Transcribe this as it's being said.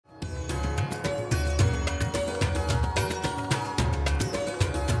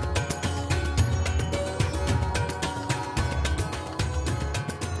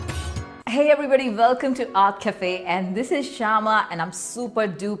Hey everybody, welcome to Art Cafe, and this is Shyama, and I'm super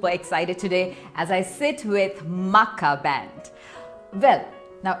duper excited today as I sit with Makka Band. Well,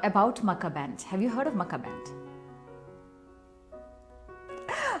 now about Makka Band. Have you heard of Makka Band?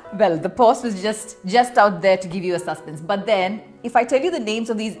 Well, the pause was just out there to give you a suspense. But then, if I tell you the names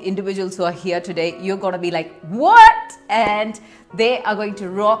of these individuals who are here today, you're going to be like, what? And they are going to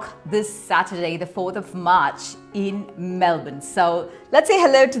rock this Saturday, the 4th of March in Melbourne. So let's say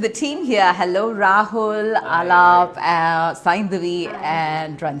hello to the team here. Hello, Rahul, Alap, Saindhavi,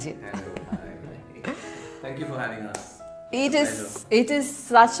 and Ranjit. Thank you for having us. It is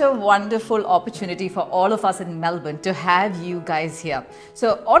such a wonderful opportunity for all of us in Melbourne to have you guys here.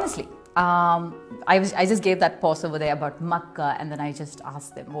 So honestly, I just gave that pause over there about Makka, and then I just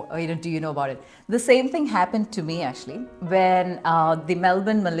asked them, do you know about it? The same thing happened to me actually when the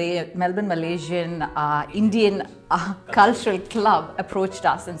Melbourne Malaysian Indian Cultural Club approached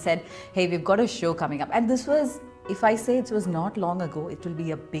us and said, hey, we've got a show coming up. And this was, if I say it was not long ago, it will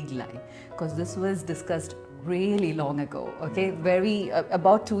be a big lie, because this was discussed really long ago, okay,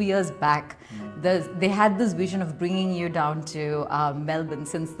 about 2 years back. They had this vision of bringing you down to Melbourne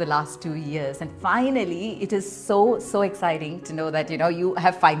since the last 2 years, and finally it is so exciting to know that you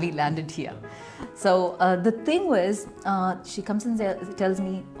have finally landed here. So the thing was, she comes and tells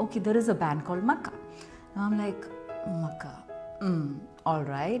me, okay, there is a band called Makka. And I'm like, Makka, all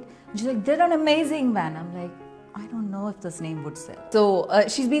right. And she's like, they're an amazing band. I'm like, I don't know if this name would sell. So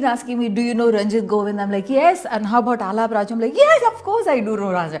she's been asking me, do you know Ranjit Govind? I'm like, yes. And how about Alap Raj? I'm like, yes, of course I do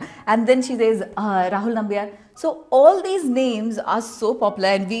know Raja. And then she says, Rahul Nambiar. So all these names are so popular,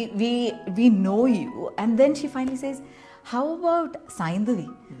 and we know you. And then she finally says, how about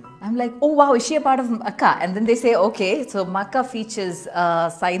Saindhavi? I'm like, oh wow, is she a part of Makka? And then they say, okay, so Makka features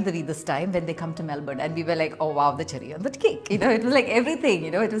Saindhavi this time when they come to Melbourne. And we were like, oh wow, the cherry on the cake. It was like everything,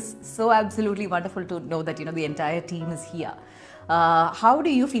 it was so absolutely wonderful to know that, the entire team is here. How do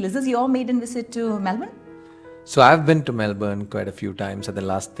you feel? Is this your maiden visit to Melbourne? So I've been to Melbourne quite a few times, and the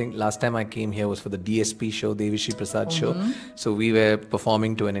last time I came here was for the DSP show, Devi Shri Prasad show. So we were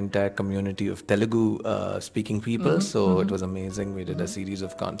performing to an entire community of Telugu speaking people. So it was amazing. We did a series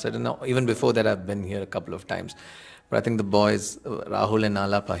of concerts, and now, even before that I've been here a couple of times. But I think the boys, Rahul and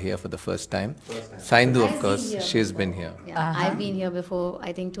Alap, are here for the first time. Saindhu, of course, she's been here. Yeah, I've been here before,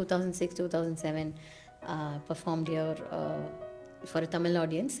 I think 2006, 2007, performed here for a Tamil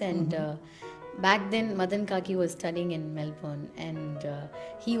audience, and back then, Madan Kaki was studying in Melbourne, and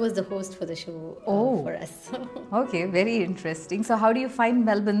he was the host for the show for us. Okay, very interesting. So how do you find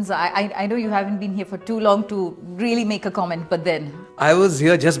Melbourne's? I know you haven't been here for too long to really make a comment, but then... I was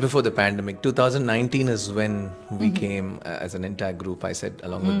here just before the pandemic. 2019 is when we came as an entire group, I said,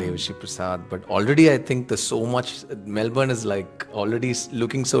 along with Devi Shri Prasad. But already I think there's so much... Melbourne is like already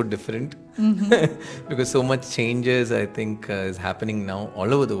looking so different. Because so much changes, I think, is happening now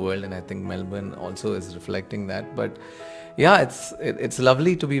all over the world, and I think Melbourne also is reflecting that. But yeah, it's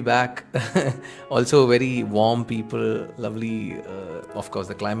lovely to be back. Also very warm people, lovely. Of course,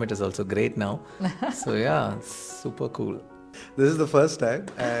 the climate is also great now. So yeah, it's super cool. This is the first time,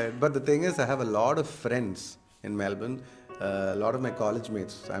 but the thing is, I have a lot of friends in Melbourne. A lot of my college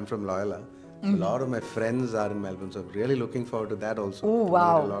mates. I'm from Loyola. So a lot of my friends are in Melbourne, so I'm really looking forward to that also. Oh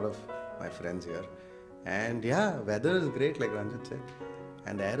wow! To meet a lot of my friends here, and yeah, weather is great, like Ranjit said,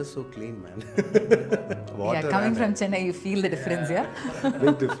 and the air is so clean, man. Yeah, coming from Chennai, you feel the difference, yeah?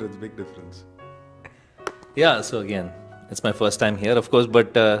 Big difference, big difference. Yeah, so again, it's my first time here, of course,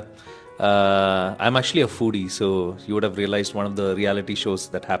 but I'm actually a foodie, so you would have realized one of the reality shows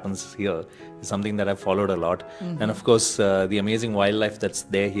that happens here is something that I've followed a lot. And of course, the amazing wildlife that's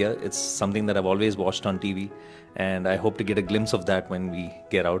there here, it's something that I've always watched on TV, and I hope to get a glimpse of that when we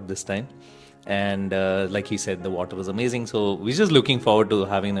get out this time. And like he said, the water is amazing, so we're just looking forward to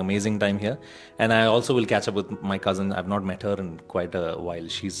having an amazing time here. And I also will catch up with my cousin. I've not met her in quite a while.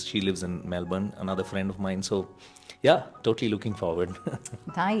 She lives in Melbourne, another friend of mine, so yeah, totally looking forward.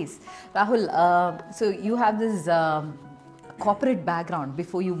 Nice. Rahul, so you have this corporate background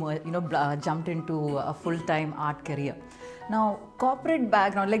before you jumped into a full-time art career. Now, corporate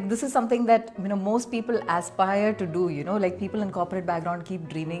background, like this is something that most people aspire to do, like people in corporate background keep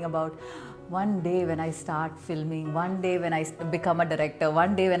dreaming about one day when I start filming, one day when I become a director,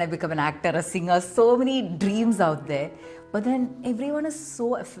 one day when I become an actor, a singer, so many dreams out there. But then everyone is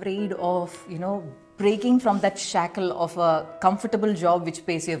so afraid of, breaking from that shackle of a comfortable job which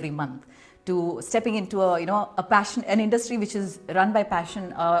pays you every month to stepping into a passion, an industry which is run by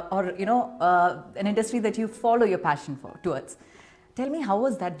passion, or an industry that you follow your passion towards. Tell me, how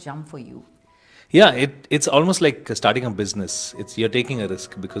was that jump for you? Yeah, it's almost like starting a business. You're taking a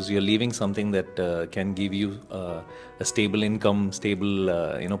risk because you're leaving something that can give you a stable income,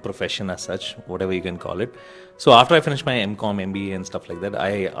 stable profession as such, whatever you can call it. So after I finished my MCom, MBA, and stuff like that,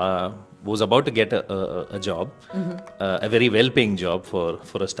 I was about to get a job, a very well-paying job for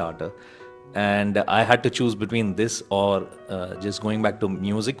a starter. And I had to choose between this or just going back to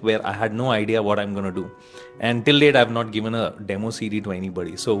music, where I had no idea what I'm going to do. And till date, I've not given a demo CD to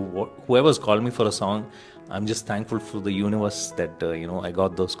anybody. So whoever's called me for a song, I'm just thankful for the universe that I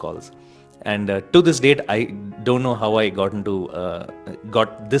got those calls. And to this date, I don't know how I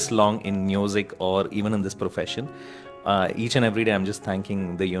got this long in music or even in this profession. Each and every day, I'm just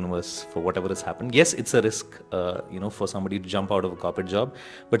thanking the universe for whatever has happened. Yes, it's a risk, for somebody to jump out of a corporate job.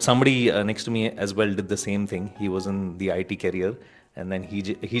 But somebody next to me as well did the same thing. He was in the IT career, and then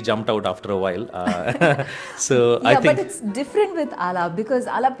he jumped out after a while. So yeah, I think, but it's different with Alap, because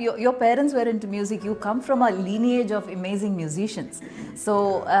Alap, your parents were into music. You come from a lineage of amazing musicians.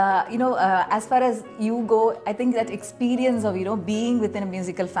 So as far as you go, I think that experience of being within a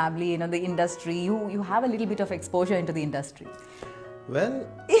musical family, the industry, you have a little bit of exposure into the industry. Well,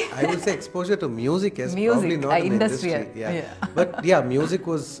 I would say exposure to music is probably not in the industry. Yeah. But yeah, music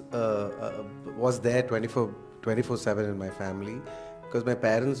was there 24/7 in my family, because my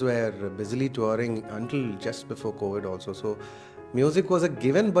parents were busily touring until just before COVID also. So music was a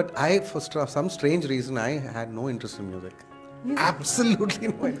given, but for some strange reason, I had no interest in music. Absolutely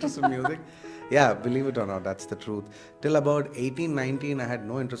no interest in music. Yeah, believe it or not, that's the truth. Till about 18, 19, I had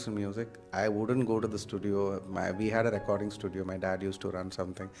no interest in music. I wouldn't go to the studio. We had a recording studio. My dad used to run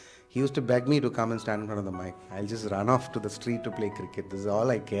something. He used to beg me to come and stand in front of the mic. I'll just run off to the street to play cricket. This is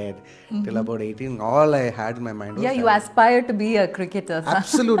all I cared. Till about 18, all I had in my mind was... Yeah, you aspired to be a cricketer.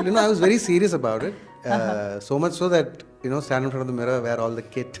 Absolutely. No, I was very serious about it. So much so that, stand in front of the mirror, wear all the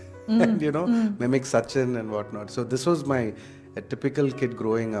kit and, mimic Sachin and whatnot. So this was a typical kid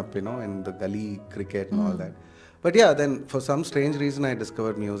growing up, in the gully cricket and all that. But yeah, then for some strange reason, I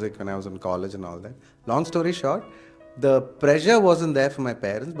discovered music when I was in college and all that. Long story short, the pressure wasn't there for my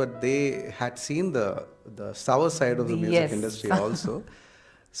parents, but they had seen the sour side of the music industry also.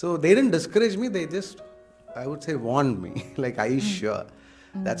 So they didn't discourage me, they just, I would say, warned me. Like, are you sure?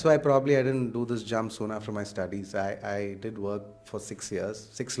 That's why probably I didn't do this jump soon after my studies. I did work for 6 years,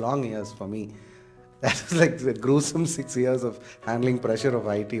 6 long years for me. That was like the gruesome 6 years of handling pressure of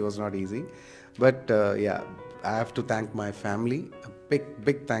IT was not easy. But yeah, I have to thank my family. A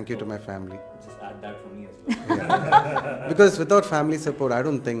big thank you to my family. just add that for me as well. Yeah. Because without family support, I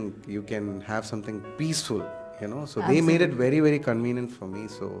don't think you can have something peaceful, So Absolutely. they made it very, very convenient for me.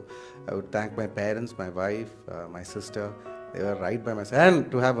 So I would thank my parents, my wife, my sister. They were right by my side.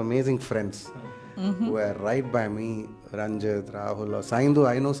 And to have amazing friends who were right by me, Ranjit, Rahul, or Saindu.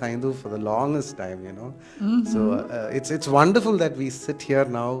 I know Saindu for the longest time, So it's wonderful that we sit here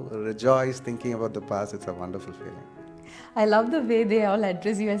now, rejoice, thinking about the past. It's a wonderful feeling. I love the way they all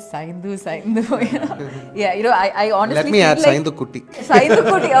address you as Saindu. Yeah, I honestly Let me add feel like Saindu Kutti. Saindu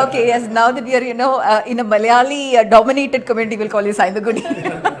Kuti, okay, yes. Now that we are, in a Malayali dominated community, we'll call you Saindu Kuti.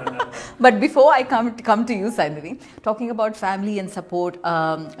 But before I come to you, Saindavi, talking about family and support,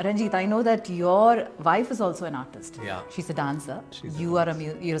 Ranjit, I know that your wife is also an artist. Yeah. She's a dancer.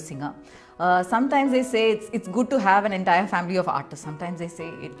 You're a singer. Sometimes they say it's good to have an entire family of artists. Sometimes they say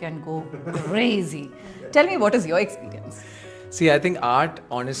it can go crazy. Tell me, what is your experience? See, I think art,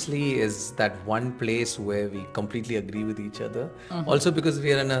 honestly, is that one place where we completely agree with each other. Also, because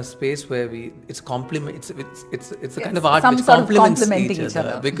we are in a space where it's a kind of art which complements each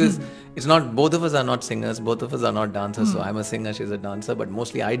other. Because it's not, both of us are not singers, both of us are not dancers. So I'm a singer, she's a dancer, but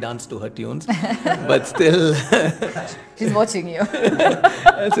mostly I dance to her tunes. But still, she's watching you.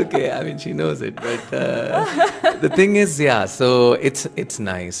 That's okay. I mean, she knows it. But the thing is, yeah. So it's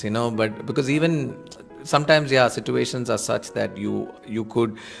nice, But because even sometimes, situations are such that you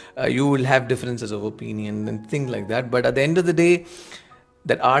will have differences of opinion and things like that. But at the end of the day,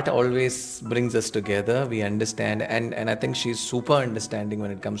 that art always brings us together. We understand, and I think she's super understanding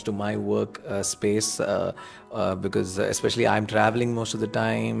when it comes to my work space, because especially I'm traveling most of the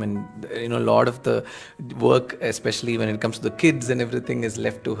time, and a lot of the work, especially when it comes to the kids and everything, is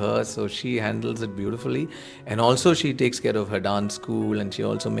left to her. So she handles it beautifully, and also she takes care of her dance school, and she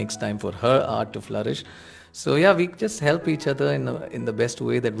also makes time for her art to flourish. So yeah, we just help each other in the best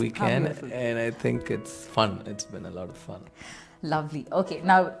way that we can, and I think it's fun. It's been a lot of fun. Lovely. Okay,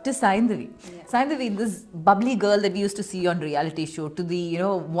 now to Saindavi. Yeah. Saindavi, this bubbly girl that we used to see on reality show, to the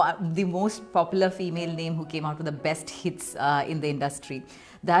the most popular female name who came out with the best hits in the industry.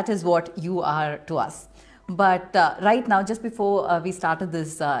 That is what you are to us. But right now, just before we started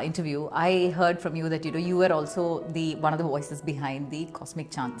this interview, I heard from you that you were also one of the voices behind the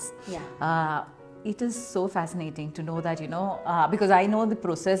Cosmic Chants. Yeah. It is so fascinating to know that because I know the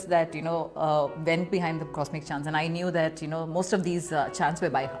process that went behind the Cosmic Chants, and I knew that most of these chants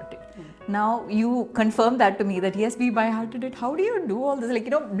were by hearted. Now you confirm that to me that yes, we by hearted it. How do you do all this? Like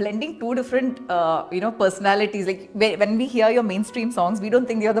blending two different personalities. Like when we hear your mainstream songs, we don't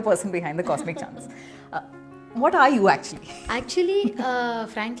think you're the person behind the Cosmic Chants. What are you actually? Actually,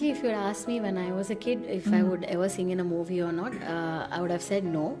 frankly, if you had asked me when I was a kid if I would ever sing in a movie or not, I would have said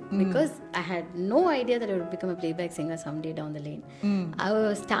no, because I had no idea that I would become a playback singer someday down the lane.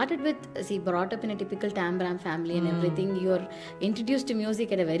 I started with, brought up in a typical Tambram family and everything. You're introduced to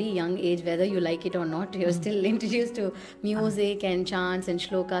music at a very young age, whether you like it or not. You're still introduced to music and chants and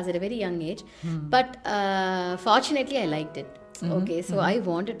shlokas at a very young age. But fortunately, I liked it. Okay, so I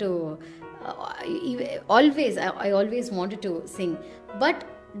wanted to... I always wanted to sing, but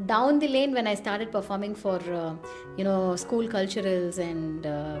down the lane when I started performing for school culturals and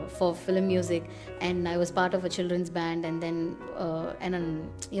for film music, and I was part of a children's band, and then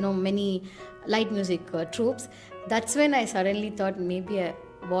many light music troops, that's when I suddenly thought maybe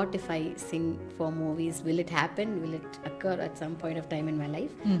what if I sing for movies? Will it happen? Will it occur at some point of time in my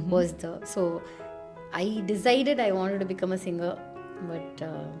life? So I decided I wanted to become a singer, but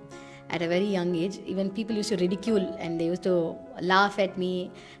at a very young age, even people used to ridicule and they used to laugh at me.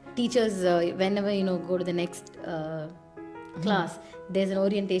 Teachers, whenever go to the next class, there's an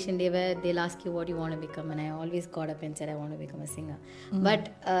orientation day where they'll ask you what you want to become, and I always got up and said I want to become a singer.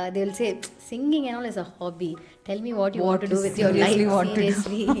 But they'll say singing and all is a hobby. Tell me what you want to do with your life.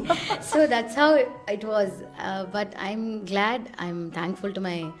 Seriously. So that's how it was. But I'm glad. I'm thankful to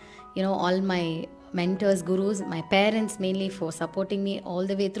my, all my mentors, gurus, my parents mainly for supporting me all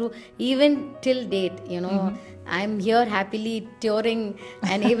the way through, even till date. I'm here happily touring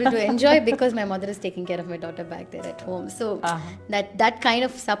and able to enjoy because my mother is taking care of my daughter back there at home. So that kind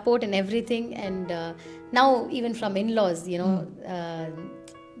of support and everything, and now even from in-laws, yes,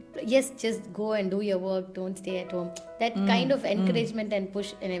 just go and do your work, don't stay at home. That kind of encouragement and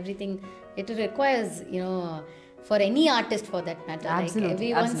push and everything, it requires, for any artist for that matter. Absolutely, like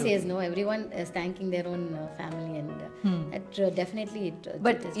everyone absolutely. says no, everyone is thanking their own family, and that definitely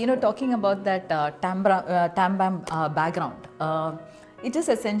But talking about that Tambam background, it is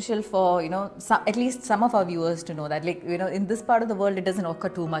essential for at least some of our viewers to know that, like, in this part of the world it doesn't occur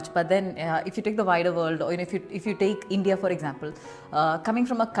too much, but then if you take the wider world, or if you take India for example, coming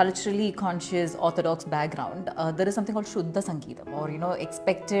from a culturally conscious orthodox background, there is something called Shuddha Sangeetam, or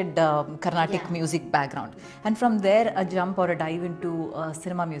expected Carnatic music background, and from there a jump or a dive into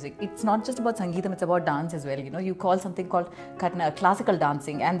cinema music. It's not just about Sangeetam, it's about dance as well. You call something called classical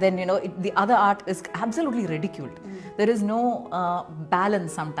dancing, and then the other art is absolutely ridiculed. There is no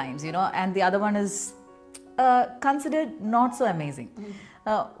balance sometimes, and the other one is considered not so amazing.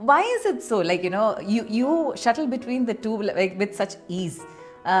 Why is it so? Like, you shuttle between the two like with such ease,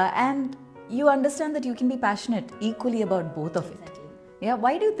 and you understand that you can be passionate equally about both of it. Yeah,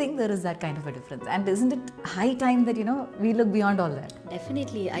 why do you think there is that kind of a difference? And isn't it high time that, we look beyond all that?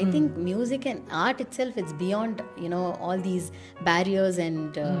 Definitely. I think music and art itself, it's beyond, all these barriers,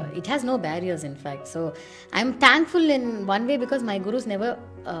 and it has no barriers, in fact. So I'm thankful in one way because my gurus never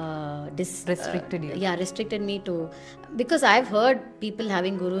restricted you. Restricted me to, because I've heard people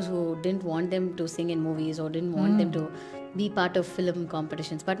having gurus who didn't want them to sing in movies or didn't want them to be part of film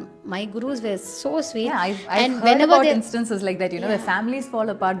competitions, but my gurus were so sweet. Yeah, I've heard about instances like that, where families fall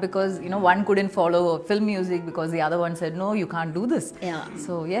apart because one couldn't follow film music because the other one said no, you can't do this.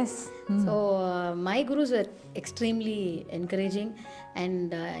 So yes. So my gurus were extremely encouraging,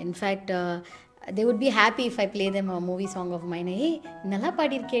 and in fact they would be happy if I play them a movie song of mine. Hey, nalla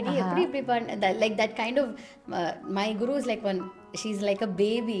padirkedi, like that kind of. My guru is like she's like a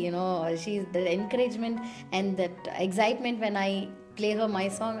baby, she's the encouragement and that excitement when I play her my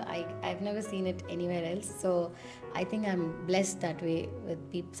song. I've never seen it anywhere else. So I think I'm blessed that way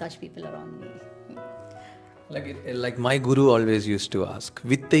with such people around me. Like my guru always used to ask,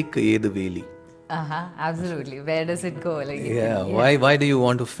 "Vittek edu veli." Absolutely. Where does it go? Like, Why do you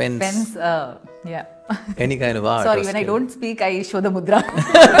want to fence? Any kind of art. Sorry, when I don't speak, I show the mudra.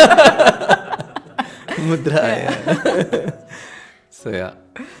 So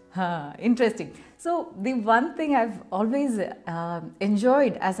interesting. So the one thing I've always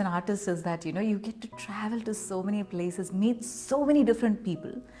enjoyed as an artist is that you get to travel to so many places, meet so many different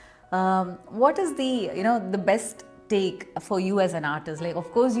people. What is the the best take for you as an artist? Like,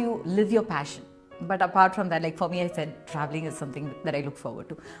 of course, you live your passion. But apart from that, like for me, I said traveling is something that I look forward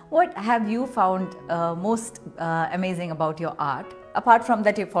to. What have you found most amazing about your art? Apart from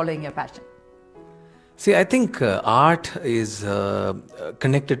that, you're following your passion. See, I think art is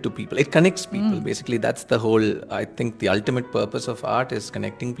connected to people. It connects people. Basically, that's the whole, I think the ultimate purpose of art is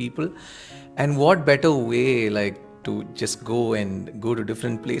connecting people. And what better way, like, to just go to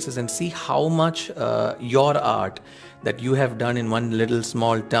different places and see how much your art that you have done in one little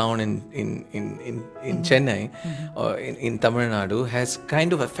small town in Chennai or in Tamil Nadu has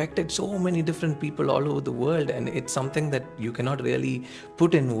kind of affected so many different people all over the world, and it's something that you cannot really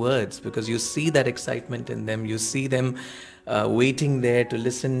put in words because you see that excitement in them, you see them waiting there to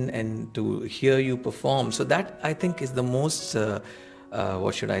listen and to hear you perform. So that, I think, is the most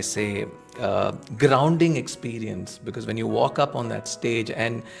what should I say, grounding experience, because when you walk up on that stage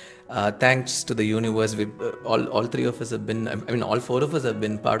and thanks to the universe, we all three of us have been, I mean all four of us have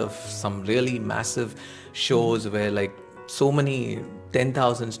been part of some really massive shows where like so many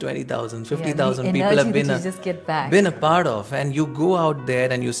 10,000, 20,000, 50,000 people have been a part of, and you go out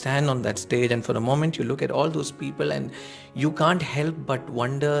there and you stand on that stage and for a moment you look at all those people and you can't help but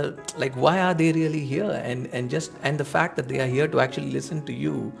wonder, like, why are they really here, and the fact that they are here to actually listen to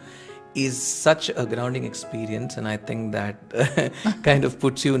you is such a grounding experience. And I think that kind of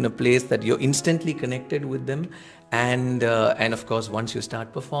puts you in a place that you're instantly connected with them. And of course, once you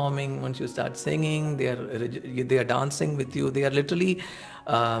start performing, once you start singing, they are dancing with you. They are literally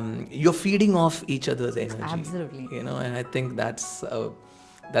you're feeding off each other's energy. Absolutely. You know, and I think that's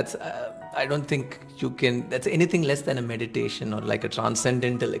I don't think you can. That's anything less than a meditation or like a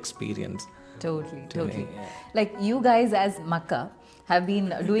transcendental experience. Totally. Me, yeah. Like you guys as Makka have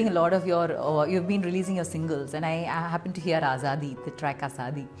been doing a lot of you've been releasing your singles, and I happen to hear Azadi, the track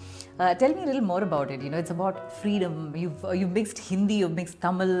Azadi. Tell me a little more about it. You know, it's about freedom. You've mixed Hindi, you've mixed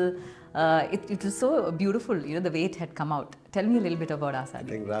Tamil. It was so beautiful, you know, the way it had come out. Tell me a little bit about Azadi. I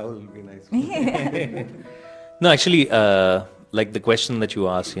think Rahul will be nice. No, actually, like the question that you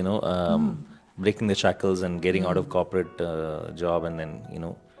asked, you know, breaking the shackles and getting out of corporate job and then, you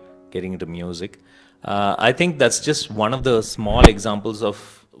know, getting into music. I think that's just one of the small examples of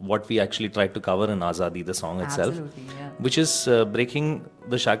what we actually tried to cover in Azadi, the song itself, yeah. which is breaking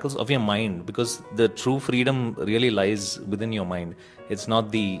the shackles of your mind, because the true freedom really lies within your mind. It's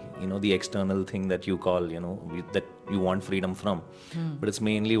not the, you know, the external thing that you call, you know, that you want freedom from, but it's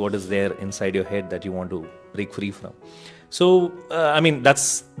mainly what is there inside your head that you want to break free from. So, I mean,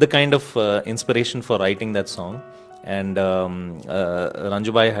 that's the kind of inspiration for writing that song. And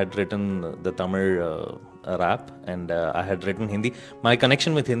Ranjubai had written the Tamil rap, and I had written Hindi. My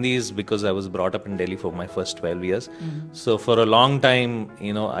connection with Hindi is because I was brought up in Delhi for my first 12 years. So for a long time,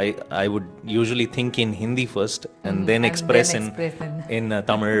 you know, I would usually think in Hindi first and then express in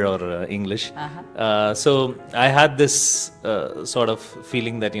Tamil or English. So I had this sort of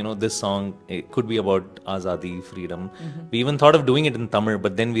feeling that, you know, this song, it could be about Azadi, freedom. We even thought of doing it in Tamil,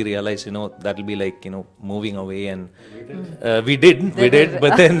 but then we realized, you know, that'll be like, you know, moving away, and we did.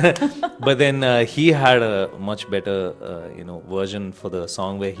 But then he had a much better, you know, version for the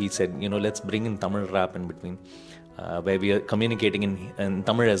song where he said, you know, let's bring in Tamil rap in between, where we are communicating in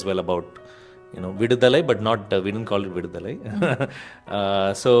Tamil as well about, you know, Vidudalai, but not, we didn't call it Vidudalai.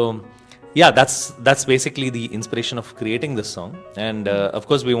 So, yeah, that's basically the inspiration of creating this song. And of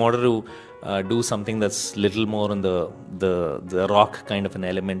course, we wanted to do something that's little more on the rock kind of an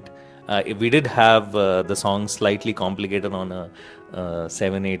element. We did have the song slightly complicated on a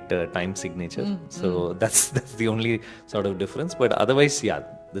 7/8 time signature, so that's the only sort of difference. But otherwise, yeah,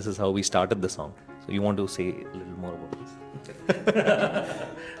 this is how we started the song. So you want to say a little more about this?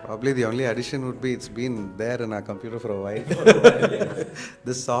 Probably the only addition would be it's been there in our computer for a while.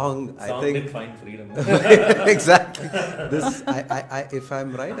 This song, I think, did find freedom. Exactly. This, I, if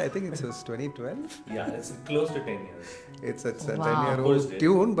I'm right, I think it's 2012. Yeah, it's close to 10 years. It's a Wow. 10-year-old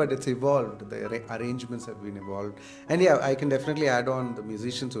tune, but it's evolved. The arrangements have been evolved. And yeah, I can definitely add on the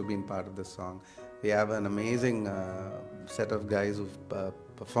musicians who've been part of this song. We have an amazing set of guys who've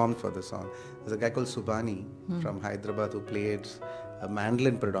performed for the song. There's a guy called Subani from Hyderabad who played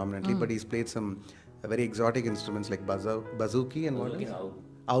mandolin predominantly, but he's played some very exotic instruments like bazooki and what else?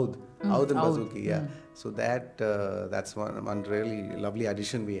 Oud and bazooki, yeah. So that's one really lovely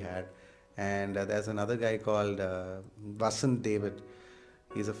addition we had. And there's another guy called Vasant David.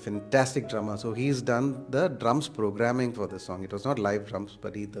 He's a fantastic drummer. So he's done the drums programming for this song. It was not live drums,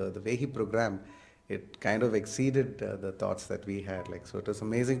 but the way he programmed, it kind of exceeded the thoughts that we had. Like, so it was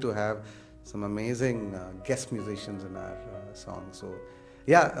amazing to have some amazing guest musicians in our song. So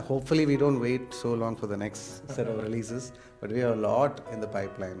yeah, hopefully we don't wait so long for the next set of releases, but we have a lot in the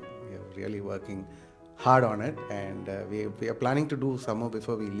pipeline. We are really working hard on it, and we are planning to do some more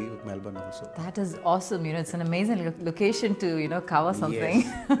before we leave Melbourne also. That is awesome. It's an amazing location to, cover something.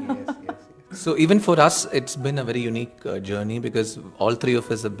 Yes. So even for us, it's been a very unique journey because all three of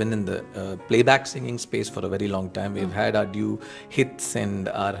us have been in the playback singing space for a very long time. We've had our due hits and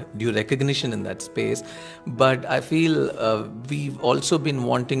our due recognition in that space. But I feel we've also been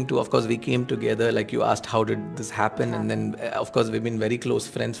wanting to, of course, we came together, like you asked, how did this happen? And then, of course, we've been very close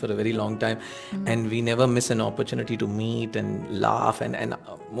friends for a very long time. And we never miss an opportunity to meet and laugh. And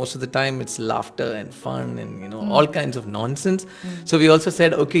most of the time, it's laughter and fun and, all kinds of nonsense. So we also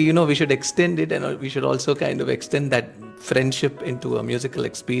said, okay, we should extend it, and we should also kind of extend that friendship into a musical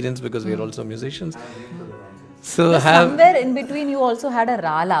experience because we are also musicians. So somewhere in between you also had a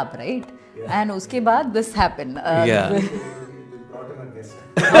Ralab, right? Yeah. And uske baad this happened.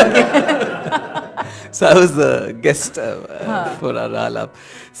 So I was the guest for our Ralab.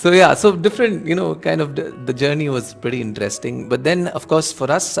 So different, kind of the journey was pretty interesting. But then, of course,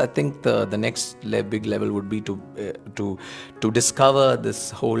 for us, I think the next big level would be to discover this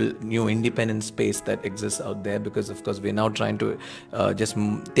whole new independent space that exists out there, because, of course, we're now trying to just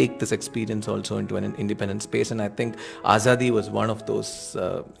take this experience also into an independent space. And I think Azadi was one of those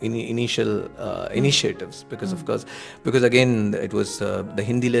initial initiatives, because, of course, again, it was the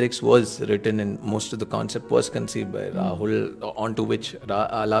Hindi lyrics was written and most of the concept was conceived by Rahul, onto which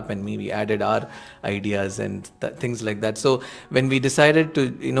Alap and me, we added our ideas and things like that. So when we decided to,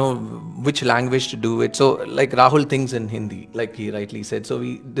 which language to do it, so like Rahul thinks in Hindi, like he rightly said, so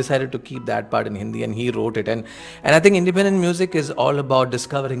we decided to keep that part in Hindi and he wrote it. And I think independent music is all about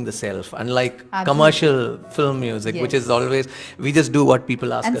discovering the self, unlike commercial film music, which is always, we just do what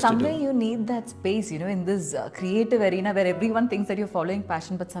people ask us to do. And somewhere you need that space, in this creative arena where everyone thinks that you're following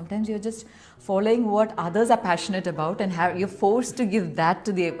passion, but sometimes you're just following what others are passionate about, and you're forced to give that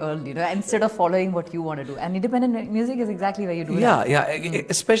to the world, instead of following what you want to do. And independent music is exactly where you do that. Yeah.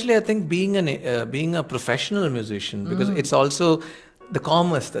 Especially, I think being a professional musician, because it's also the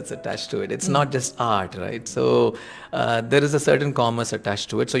commerce that's attached to it. It's not just art, right? So there is a certain commerce attached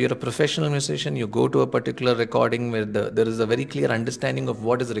to it. So you're a professional musician, you go to a particular recording where there is a very clear understanding of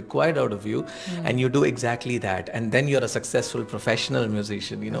what is required out of you, and you do exactly that. And then you're a successful professional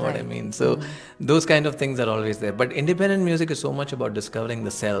musician, you know what I mean? So those kind of things are always there. But independent music is so much about discovering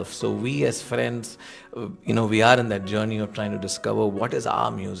the self. So we as friends, we are in that journey of trying to discover what is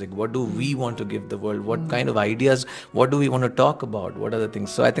our music, what do we want to give the world, what kind of ideas, what do we want to talk about, what are the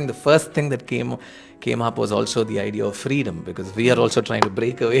things. So I think the first thing that came up was also the idea of freedom, because we are also trying to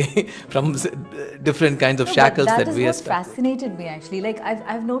break away from different kinds of shackles that we are stuck. That is what fascinated me actually. Like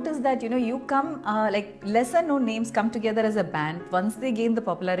I've noticed that you come like lesser known names come together as a band. Once they gain the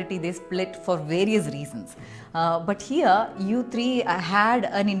popularity, they split for various reasons. But here you three had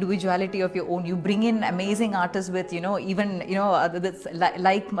an individuality of your own. You bring in amazing artists with this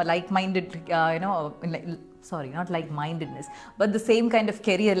like-minded sorry, not like-mindedness, but the same kind of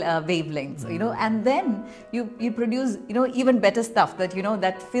career wavelengths, and then you produce, even better stuff that,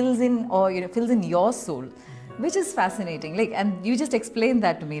 that fills in fills in your soul, which is fascinating. Like, and you just explained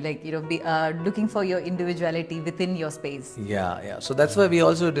that to me, like, looking for your individuality within your space. Yeah. So that's why we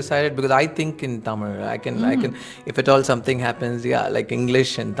also decided, because I think in Tamil, I can, if at all something happens, like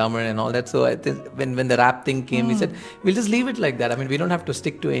English and Tamil and all that. So I think when the rap thing came, we said, we'll just leave it like that. I mean, we don't have to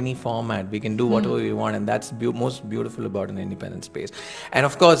stick to any format. We can do whatever we want. And that's most beautiful about an independent space. And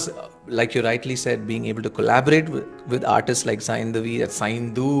of course, like you rightly said, being able to collaborate with artists like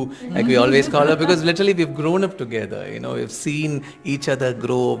Saindu, like we always call her, because literally we've grown up together, we've seen each other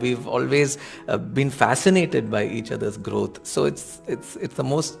grow, we've always been fascinated by each other's growth. So it's the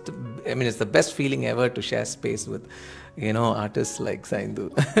most, it's the best feeling ever to share space with, artists like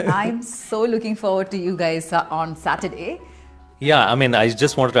Saindu. I'm so looking forward to you guys on Saturday. Yeah, I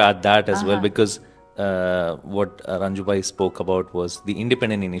just wanted to add that as well, because what Ranjubai spoke about was the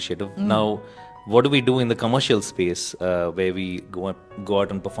independent initiative. Now, what do we do in the commercial space where we go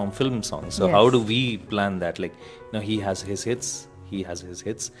out and perform film songs? So how do we plan that? Like, he has his hits,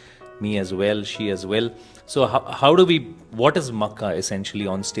 me as well, she as well. So how do we, what is Makka essentially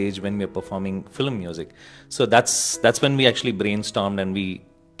on stage when we're performing film music? So that's when we actually brainstormed and we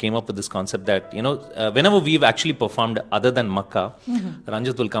came up with this concept that, whenever we've actually performed other than Makka,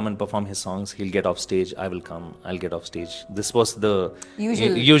 Ranjit will come and perform his songs, he'll get off stage, I will come, I'll get off stage. This was the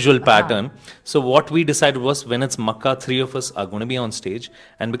usual pattern. So what we decided was, when it's Makka, three of us are going to be on stage,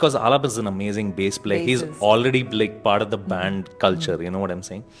 and because Alap is an amazing bass player, he's already like part of the band culture, you know what I'm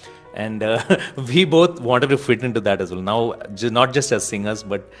saying? And we both wanted to fit into that as well. Now, not just as singers,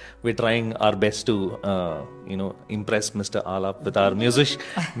 but we're trying our best to, impress Mr. Alap with our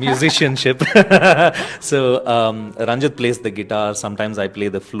musicianship. So Ranjit plays the guitar. Sometimes I play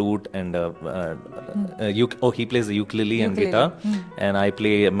the flute, and he plays the ukulele and guitar, and I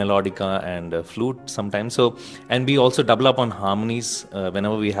play melodica and flute sometimes. So, and we also double up on harmonies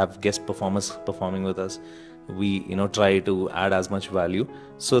whenever we have guest performers performing with us. We try to add as much value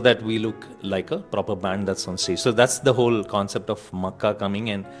so that we look like a proper band that's on stage. So that's the whole concept of Makka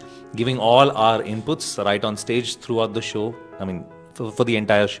coming and giving all our inputs right on stage throughout the show. I mean, for the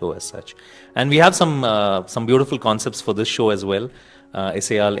entire show as such. And we have some beautiful concepts for this show as well.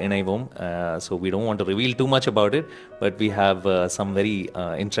 Isayaal Inaivom. So we don't want to reveal too much about it, but we have some very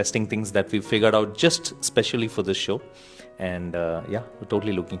interesting things that we figured out just specially for this show. And we're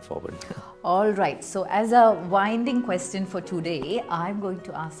totally looking forward. All right. So as a winding question for today, I'm going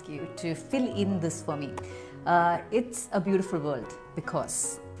to ask you to fill in this for me. It's a beautiful world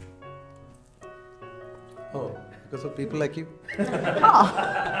because... Oh, because of people like you?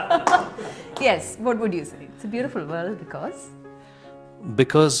 Yes. What would you say? It's a beautiful world because...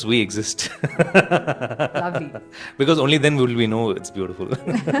 Because we exist. Lovely. Because only then will we know it's beautiful.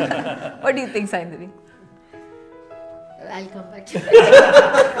 What do you think, Saindhavi? I'll come back to you.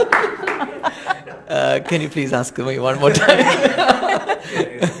 Can you please ask me one more time?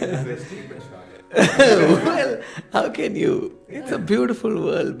 Well, how can you? It's a beautiful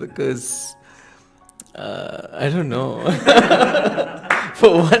world because I don't know.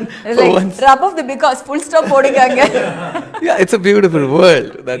 Rub off the because full stop boarding again. Yeah, it's a beautiful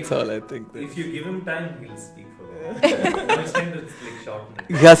world. That's all I think. If you give him time, he'll speak for that. Next time it's like shorten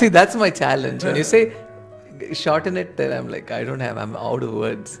it. Yeah, see, that's my challenge. When you say shorten it, then I'm out of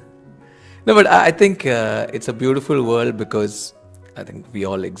words. No, but I think it's a beautiful world because I think we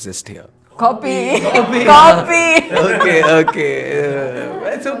all exist here. Copy. Okay.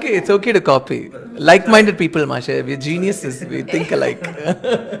 It's okay to copy. Like-minded people, Masha. We're geniuses. We think alike.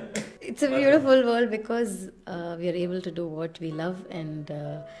 It's a beautiful world because we are able to do what we love and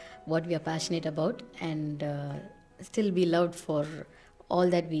what we are passionate about, and still be loved for all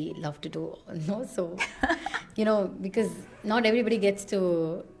that we love to do. So, because not everybody gets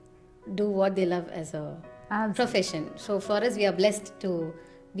to do what they love as a profession. So for us, we are blessed to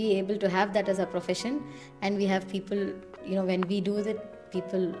be able to have that as a profession, and we have people, when we do that,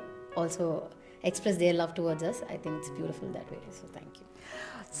 people also express their love towards us. I think it's beautiful that way. So thank you.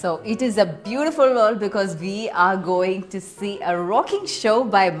 So it is a beautiful world because we are going to see a rocking show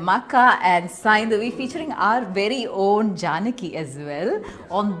by Makka and Saindhavi featuring our very own Janaki as well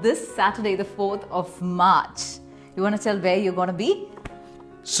on this Saturday, the 4th of March. You want to tell where you're going to be?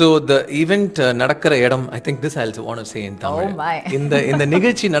 So the event nadakkara edam, I think this I also want to say in Tamil. Oh my. In the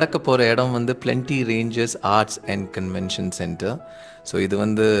nigazhi nadakka pora edam vandu Plenty Ranges Arts and Convention Center. So idu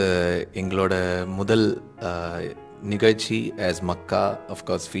vandu engaloda mudal nigazhi as Makka, of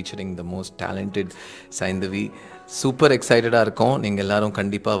course featuring the most talented Saindhavi. Super excited ah irukom. Neenga ellarum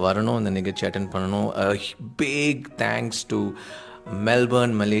kandipa varanum indha nigazhi attend pananum. A big thanks to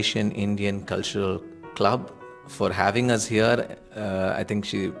Melbourne Malaysian Indian Cultural Club for having us here. I think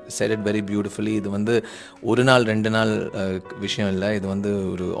she said it very beautifully. இது வந்து ஒரு நாள் ரெண்டு நாள் விஷயம் இல்லை. இது வந்து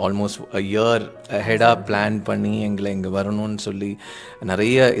ஒரு almost a year ahead plan பண்ணி எங்களை இங்கே வரணும்னு சொல்லி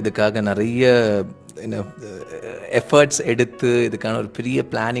இதுக்காக நிறைய எஃபர்ட்ஸ் எடுத்து இதுக்கான ஒரு பெரிய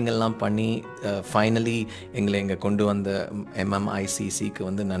பிளானிங் எல்லாம் பண்ணி ஃபைனலி எங்களை இங்கே கொண்டு வந்த MMICCக்கு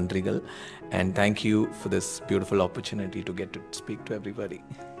வந்து நன்றிகள். And thank you for this beautiful opportunity to get to speak to everybody.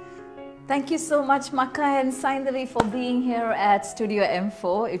 Thank you so much, Makka and Saindhavi, for being here at Studio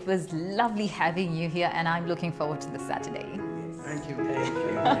M4. It was lovely having you here, and I'm looking forward to this Saturday. Thank you.